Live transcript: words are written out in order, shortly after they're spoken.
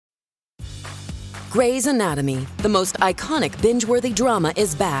Grey's Anatomy, the most iconic binge-worthy drama,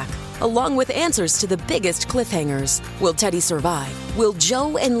 is back, along with answers to the biggest cliffhangers. Will Teddy survive? Will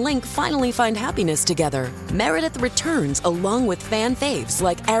Joe and Link finally find happiness together? Meredith returns along with fan faves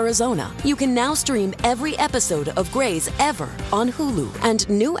like Arizona. You can now stream every episode of Grey's ever on Hulu, and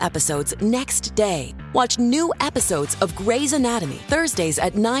new episodes next day. Watch new episodes of Grey's Anatomy Thursdays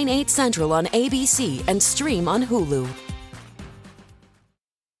at 9/8 Central on ABC and stream on Hulu.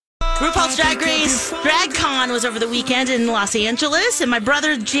 RuPaul's Drag Race DragCon was over the weekend in Los Angeles, and my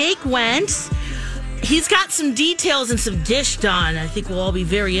brother Jake went. He's got some details and some dish done I think we'll all be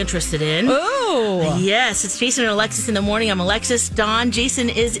very interested in. Oh! Yes, it's Jason and Alexis in the morning. I'm Alexis. Don. Jason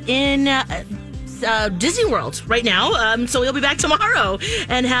is in Disney World right now, so he'll be back tomorrow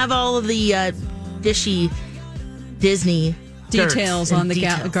and have all of the dishy Disney details on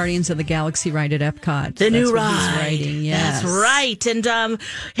the Guardians of the Galaxy ride at Epcot. The new ride. He's riding, yes. That's right. And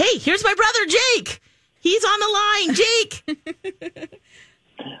hey, here's my brother Jake. He's on the line. Jake.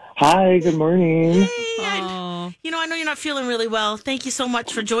 Hi, good morning. Hey, I know you're not feeling really well. Thank you so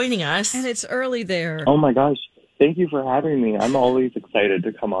much for joining us. And it's early there. Oh my gosh. Thank you for having me. I'm always excited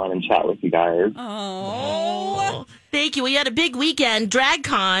to come on and chat with you guys. Oh, thank you. We had a big weekend.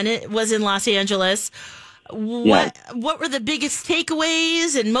 DragCon was in Los Angeles. What were the biggest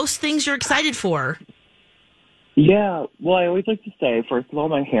takeaways and most things you're excited for? Yeah, well, I always like to say, first of all,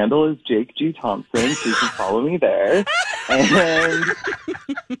 my handle is Jake G. Thompson, so you can follow me there. And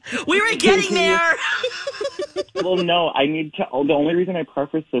we were getting there. Well, no, the only reason I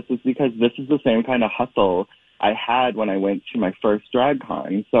preface this is because this is the same kind of hustle I had when I went to my first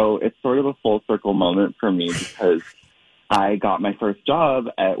DragCon. So it's sort of a full circle moment for me because I got my first job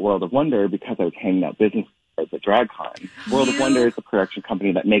at World of Wonder because I was hanging out business cards at DragCon. World of Wonder is the production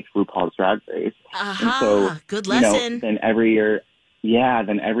company that makes RuPaul's Drag Race. And so, good lesson. Then every year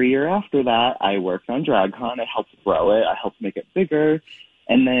after that, I worked on DragCon. I helped grow it. I helped make it bigger.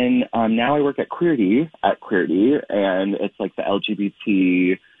 And then now I work at Queerty, and it's like the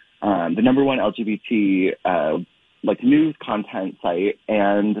LGBT, the number one LGBT news content site.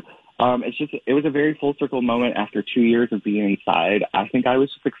 And it was a very full circle moment after 2 years of being inside. I think I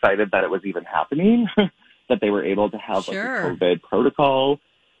was just excited that it was even happening, that they were able to have the COVID protocol.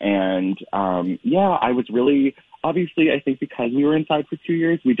 And I was really, obviously, I think because we were inside for 2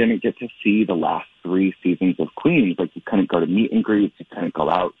 years, we didn't get to see the last 3 seasons of Queens. Like, you couldn't go to meet and greets, you couldn't go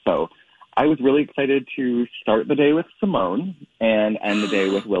out. So I was really excited to start the day with Simone and end the day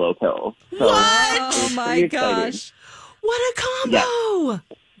with Willow Pill. So oh my gosh. What a combo. Yeah.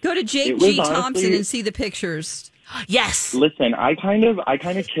 Go to Jake G. Thompson and see the pictures. Yes. Listen, I kind of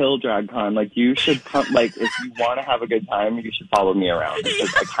kill DragCon. Like, you should come. Like, if you want to have a good time, you should follow me around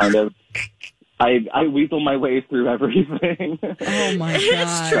because I weasel my way through everything. Oh my god,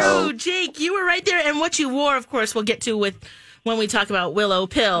 it's true, Jake. You were right there, and what you wore, of course, we'll get to when we talk about Willow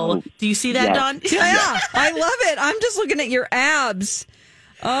Pill. Do you see that, Dawn? Yeah, I love it. I'm just looking at your abs.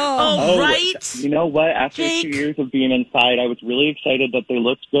 Oh, right. You know what? After Jake. 2 years of being inside, I was really excited that they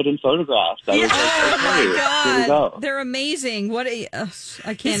looked good in photographs. I was like, oh my god, here we go. They're amazing. What I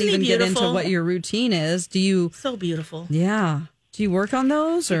can't Isn't he even get into beautiful? what your routine is. Do you? So beautiful. Yeah. Do you work on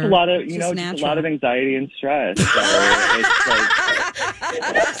those or a lot of just a lot of anxiety and stress. So it's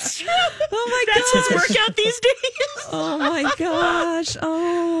like, That's true. Oh my That's gosh. his workout these days. Oh my gosh.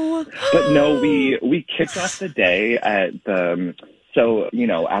 Oh. but no, we kicked off the day at the. So,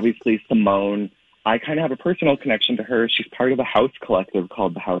 obviously Simone, I kind of have a personal connection to her. She's part of a house collective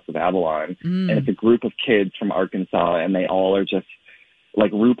called the House of Avalon. And it's a group of kids from Arkansas, and they all are just,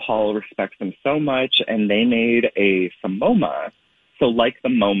 like, RuPaul respects them so much, and they made a Simoma. So, like the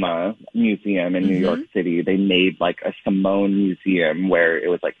MoMA Museum in New York City, they made, like, a Simone museum where it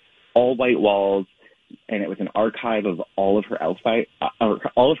was, like, all white walls, and it was an archive of all of her outfits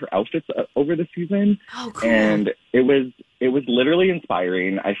over the season. Oh, cool. And it was literally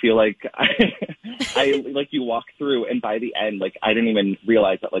inspiring. I feel like I like you walk through, and by the end, like, I didn't even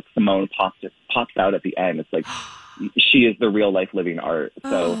realize that, like, Simone pops out at the end. It's like she is the real life living art.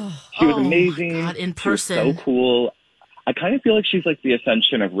 So she was amazing. God, in She was person. so cool. I kind of feel like she's like the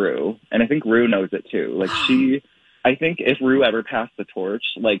ascension of Rue, and I think Rue knows it too. Like, I think if Rue ever passed the torch,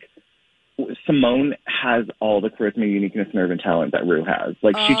 like, Simone has all the charisma, uniqueness, nerve, and talent that Rue has.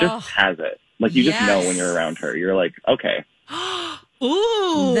 Like, she just has it. Like, you just know when you're around her. You're like, okay.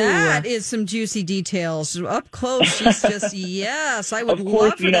 Ooh. That is some juicy details. Up close, she's just, yes, I would Of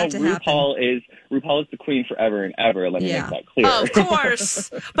course, love for that to happen. RuPaul is the queen forever and ever. Let me make that clear. Of course.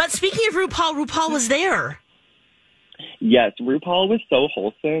 But speaking of RuPaul was there. Yes, RuPaul was so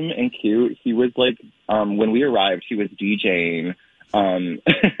wholesome and cute. He was like, when we arrived, he was DJing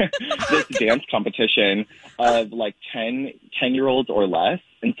this dance competition of like 10-year-olds or less.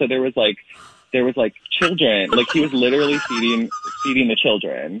 And so there was like children, like he was literally feeding the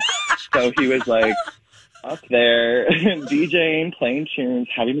children. So he was like up there DJing, playing tunes,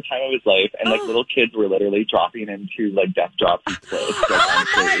 having the time of his life, and like little kids were literally dropping into like death drops and splits. Like, oh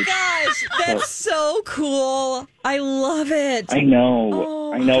my gosh, that's so cool. I love it. I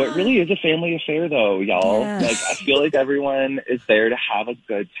know. It really is a family affair though, y'all. Yes. Like I feel like everyone is there to have a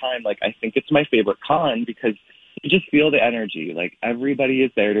good time. Like I think it's my favorite con because you just feel the energy. Like everybody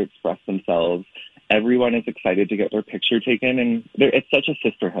is there to express themselves. Everyone is excited to get their picture taken, and it's such a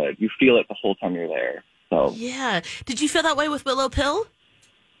sisterhood. You feel it the whole time you're there. So yeah. Did you feel that way with Willow Pill?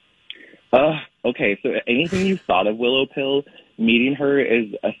 Okay. So anything you thought of Willow Pill, meeting her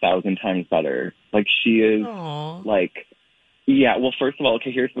is 1,000 times better. Like she is like, yeah. Well, first of all,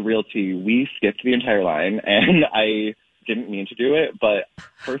 okay, here's the real tea. We skipped the entire line, and I didn't mean to do it. But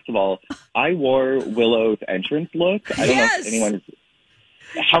first of all, I wore Willow's entrance look. I don't know if anyone.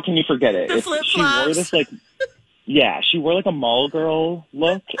 How can you forget it? She wore this like. Yeah, she wore like a mall girl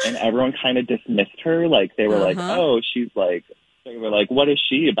look, and everyone kind of dismissed her. Like they were like, "Oh, she's like," they were like, "What is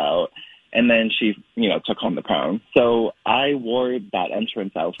she about?" And then she, took home the crown. So I wore that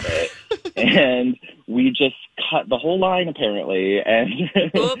entrance outfit, and we just cut the whole line apparently. And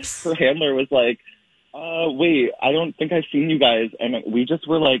her handler was like, "Wait, I don't think I've seen you guys." And we just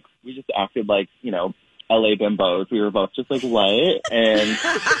acted like, LA bimbos. We were both just like, "What?" And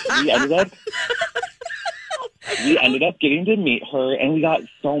we ended up getting to meet her, and we got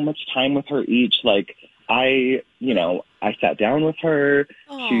so much time with her each. Like, I sat down with her.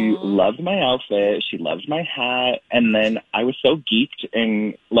 Aww. She loved my outfit. She loved my hat. And then I was so geeked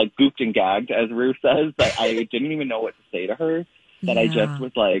and, like, gooped and gagged, as Rue says, that I didn't even know what to say to her. That I just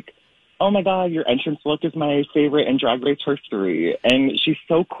was like, "Oh, my God, your entrance look is my favorite in Drag Race history." And she's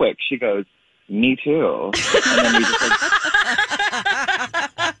so quick. She goes, "Me too." And then we just, like...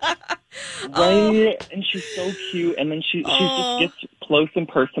 Right, and she's so cute, and then she just gets close and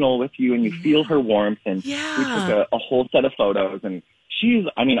personal with you, and you feel her warmth, and we took a whole set of photos, and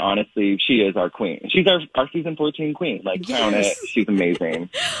honestly, she is our queen. She's our season 14 queen. Like, count it. She's amazing.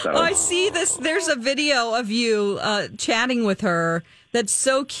 So. I see this. There's a video of you chatting with her. That's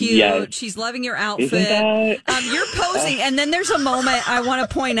so cute. Yes. She's loving your outfit. You're posing, and then there's a moment I want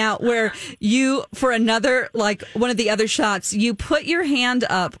to point out where you, for another, like one of the other shots, you put your hand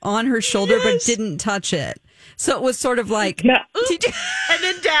up on her shoulder but didn't touch it. So it was sort of like, and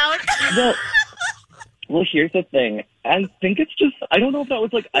then down. Well, here's the thing. I think it's just, I don't know if that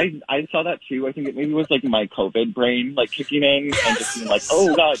was like, I saw that too. I think it maybe was like my COVID brain, like kicking in and just being like,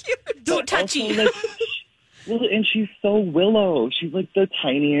 oh, God. Don't touch you. Like, well, and she's so Willow. She's like the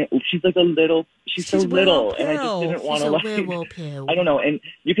tiniest, she's like a little, she's so little. And I just didn't want to like, I don't know. And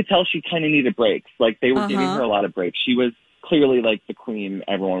you could tell she kind of needed breaks. Like they were giving her a lot of breaks. She was clearly like the queen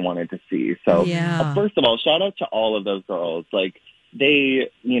everyone wanted to see. So first of all, shout out to all of those girls. Like they're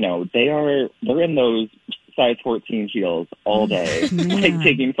in those size 14 heels all day, like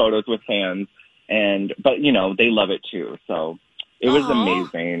taking photos with fans. But they love it too. So it was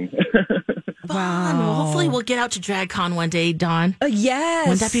amazing. Wow. Hopefully we'll get out to DragCon one day, Dawn. Yes.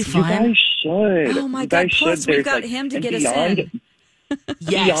 Wouldn't that be fun? You guys should. Oh, my God. Plus, we've got him to get us in.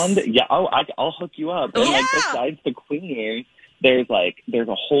 Beyond, I'll hook you up. And like besides the queen, there's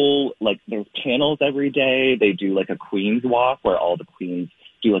a whole, there's panels every day. They do like a queen's walk where all the queens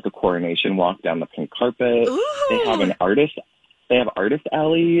do like a coronation walk down the pink carpet. Ooh. They have artist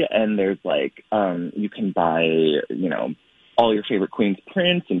alley, and there's you can buy, all your favorite queens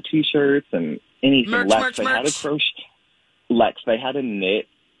prints and t-shirts and anything. Merch. Lex, they had a knit.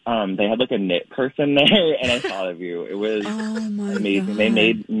 They had like a knit person there, and I thought of you. It was amazing. God. They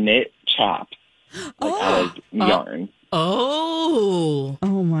made knit chaps out of yarn. Oh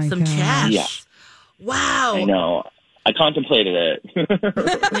my God! Some chaps. Yeah. Wow. I know. I contemplated it.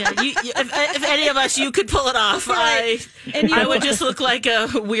 If any of us, you could pull it off. Right. I would just look like a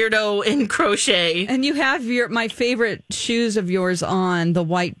weirdo in crochet. And you have my favorite shoes of yours on, the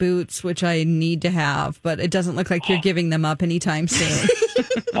white boots, which I need to have, but it doesn't look like you're giving them up anytime soon.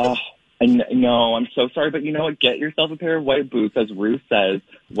 No, I'm so sorry, but you know what? Get yourself a pair of white boots. As Ruth says,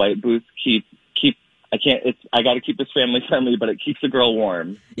 white boots keep. I got to keep this family friendly, but it keeps the girl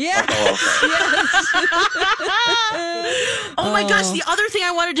warm. Yeah. Oh my gosh. The other thing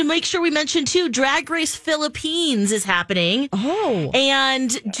I wanted to make sure we mentioned too, Drag Race Philippines is happening. Oh.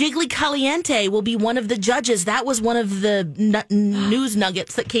 And Jiggly Caliente will be one of the judges. That was one of the news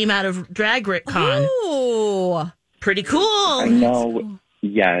nuggets that came out of DragCon. Oh. Pretty cool. I know.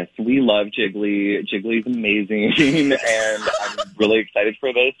 Yes, we love Jiggly. Jiggly's amazing, and I'm really excited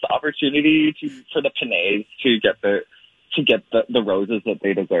for this opportunity for the Panays to get the roses that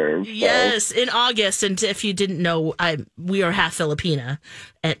they deserve. So. Yes, in August, and if you didn't know, we are half Filipina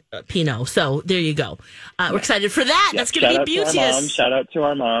at Pinot, so there you go. We're excited for that. That's going to be beauteous. Shout out to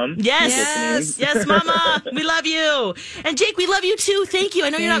our mom. Yes, Mama, we love you, and Jake, we love you too. Thank you. I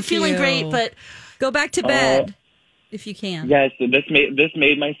know you're not feeling great, but go back to bed. If you can. Yes, this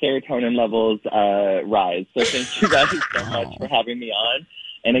made my serotonin levels rise. So thank you guys so much for having me on.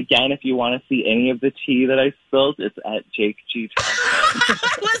 And again, if you want to see any of the tea that I spilled, it's at Jake G. Thompson.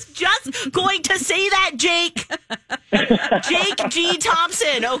 I was just going to say that, Jake. Jake G.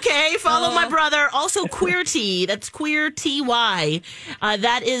 Thompson, okay? Follow my brother. Also, Queer Tea. That's Queer TY.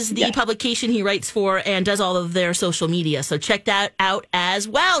 That is the publication he writes for and does all of their social media. So check that out as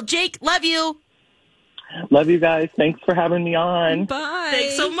well. Jake, love you. Love you guys. Thanks for having me on. Bye.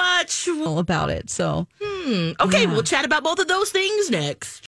 Thanks so much. All about it. So, Okay, we'll chat about both of those things next.